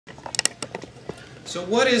So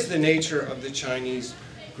what is the nature of the Chinese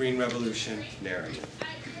Green Revolution narrative?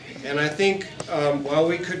 And I think while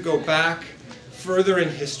we could go back further in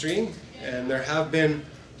history, and there have been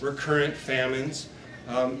recurrent famines,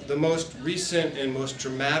 the most recent and most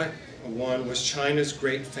dramatic one was China's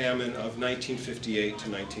Great Famine of 1958 to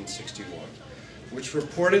 1961, which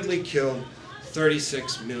reportedly killed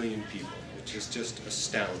 36 million people, which is just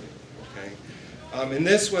astounding. Okay? And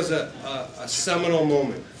this was a seminal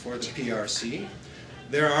moment for the PRC.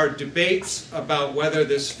 There are debates about whether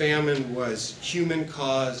this famine was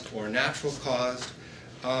human-caused or natural-caused,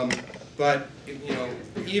 but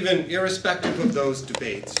even irrespective of those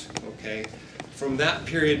debates, okay, from that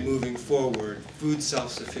period moving forward, food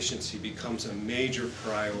self-sufficiency becomes a major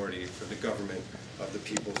priority for the government of the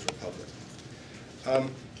People's Republic.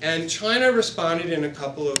 And China responded in a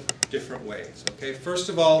couple of different ways. Okay? First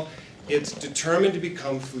of all, it's determined to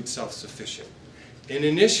become food self-sufficient. And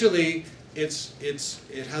initially,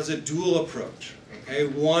 it has a dual approach. Okay?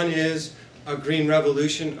 One is a Green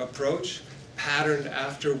Revolution approach, patterned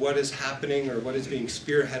after what is happening or what is being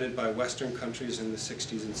spearheaded by Western countries in the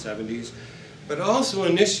 60s and 70s. But also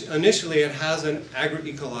initially it has an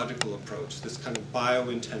agroecological approach, this kind of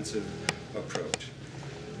bio-intensive approach.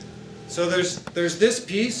 So there's this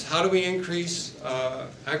piece, how do we increase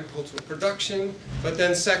agricultural production? But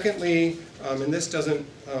then secondly, and this doesn't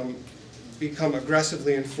become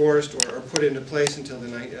aggressively enforced or put into place until the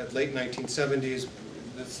late 1970s,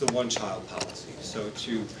 that's the one-child policy. So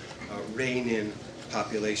to rein in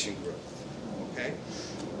population growth. Okay?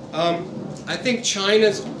 I think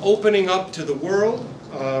China's opening up to the world,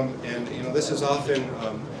 and this is often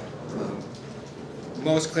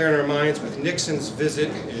most clear in our minds with Nixon's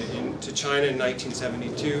visit to China in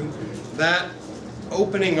 1972. That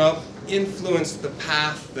opening up influenced the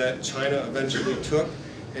path that China eventually took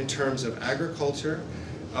in terms of agriculture.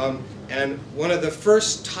 And one of the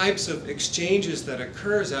first types of exchanges that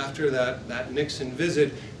occurs after that Nixon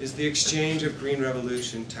visit is the exchange of Green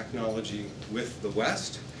Revolution technology with the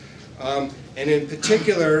West. And in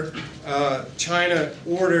particular, China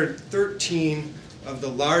ordered 13 of the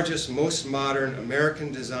largest, most modern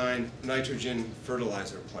American-designed nitrogen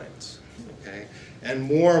fertilizer plants. Okay? And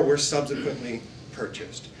more were subsequently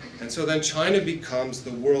purchased. And so then China becomes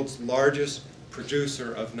the world's largest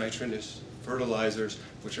producer of nitrogenous fertilizers,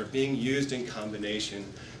 which are being used in combination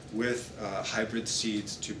with hybrid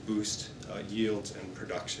seeds to boost yields and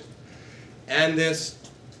production. And this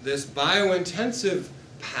biointensive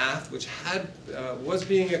path, which was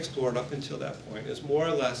being explored up until that point, is more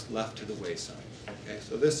or less left to the wayside. Okay,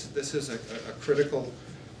 so this is a critical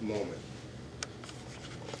moment.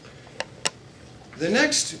 The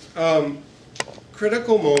next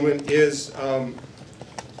critical moment is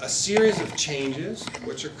a series of changes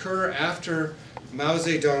which occur after Mao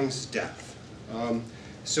Zedong's death.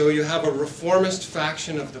 So you have a reformist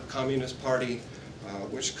faction of the Communist Party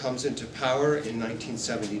which comes into power in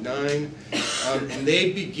 1979, and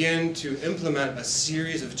they begin to implement a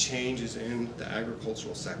series of changes in the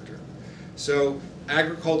agricultural sector. So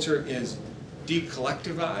agriculture is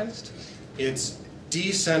decollectivized, it's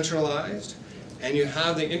decentralized, and you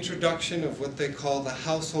have the introduction of what they call the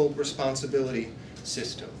household responsibility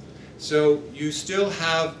system. So you still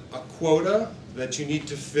have a quota that you need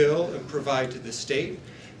to fill and provide to the state,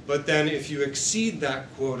 but then if you exceed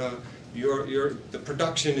that quota, the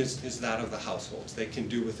production is that of the households. They can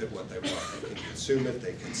do with it what they want. They can consume it,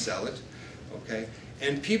 they can sell it. Okay?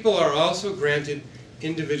 And people are also granted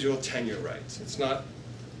individual tenure rights. It's not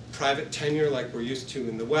private tenure like we're used to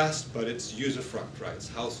in the West, but it's usufruct rights.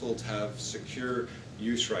 Households have secure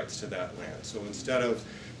use rights to that land. So instead of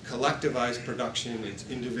collectivized production, it's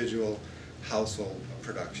individual household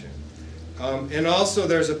production. And also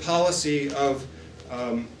there's a policy of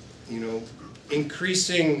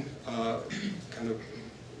increasing kind of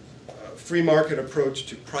free market approach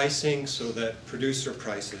to pricing so that producer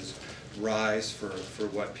prices rise for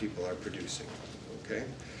what people are producing. Okay?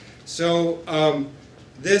 So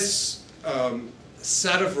this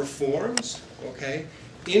set of reforms, okay,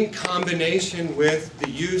 in combination with the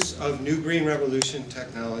use of new Green Revolution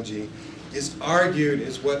technology is argued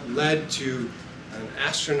is what led to an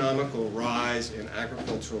astronomical rise in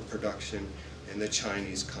agricultural production in the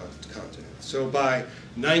Chinese continent. So by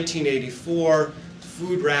 1984,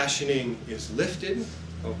 food rationing is lifted.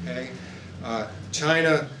 Okay,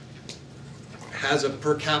 China has a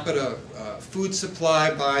per capita food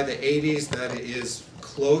supply by the 80s that is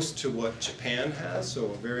close to what Japan has, so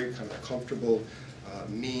a very kind of comfortable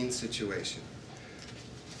mean situation.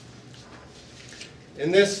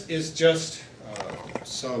 And this is just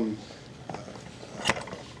some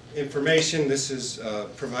information. This is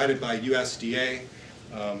provided by USDA.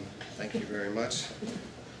 Thank you very much.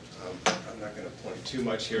 I'm not going to point too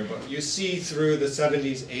much here, but you see through the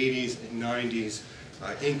 70s, 80s, and 90s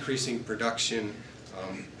increasing production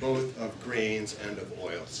both of grains and of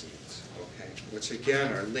oil seeds, okay, which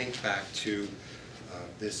again are linked back to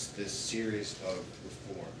this series of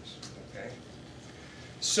reforms, okay.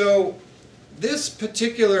 So this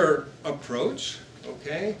particular approach,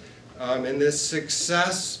 okay, and this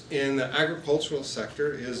success in the agricultural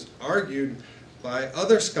sector is argued by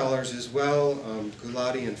other scholars as well,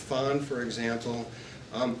 Gulati and Fan, for example,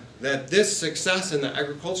 that this success in the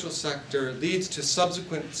agricultural sector leads to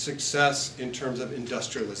subsequent success in terms of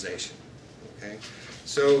industrialization, okay.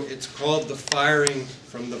 So it's called the firing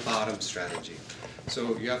from the bottom strategy.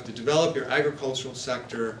 So you have to develop your agricultural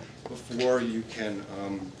sector before you can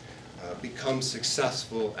become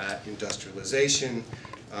successful at industrialization.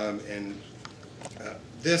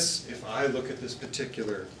 This, if I look at this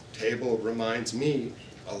particular table, reminds me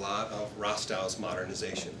a lot of Rostow's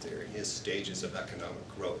modernization theory, his stages of economic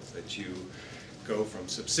growth, that you go from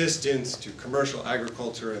subsistence to commercial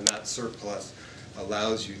agriculture, and that surplus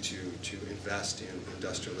allows you to invest in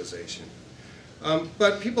industrialization.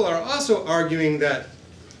 But people are also arguing that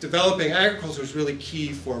developing agriculture is really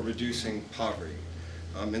key for reducing poverty.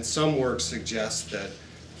 And some work suggests that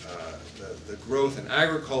the growth in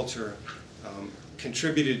agriculture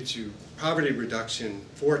contributed to poverty reduction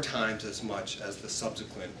 4 times as much as the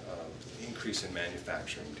subsequent increase in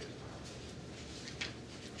manufacturing did.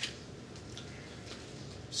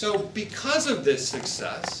 So because of this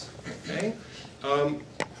success, okay,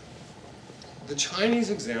 the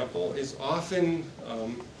Chinese example is often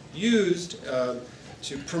used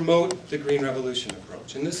to promote the Green Revolution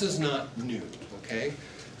approach. And this is not new, okay?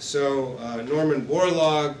 So Norman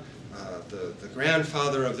Borlaug, the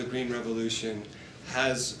grandfather of the Green Revolution,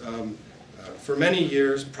 has, for many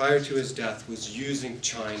years prior to his death, was using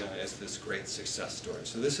China as this great success story.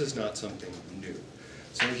 So this is not something new.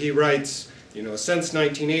 So he writes, you know, since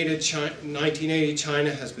 1980,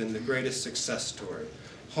 China has been the greatest success story.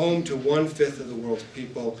 Home to 1/5 of the world's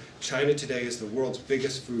people, China today is the world's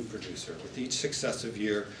biggest food producer. With each successive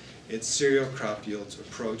year, its cereal crop yields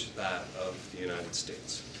approach that of the United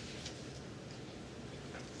States.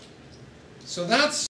 So that's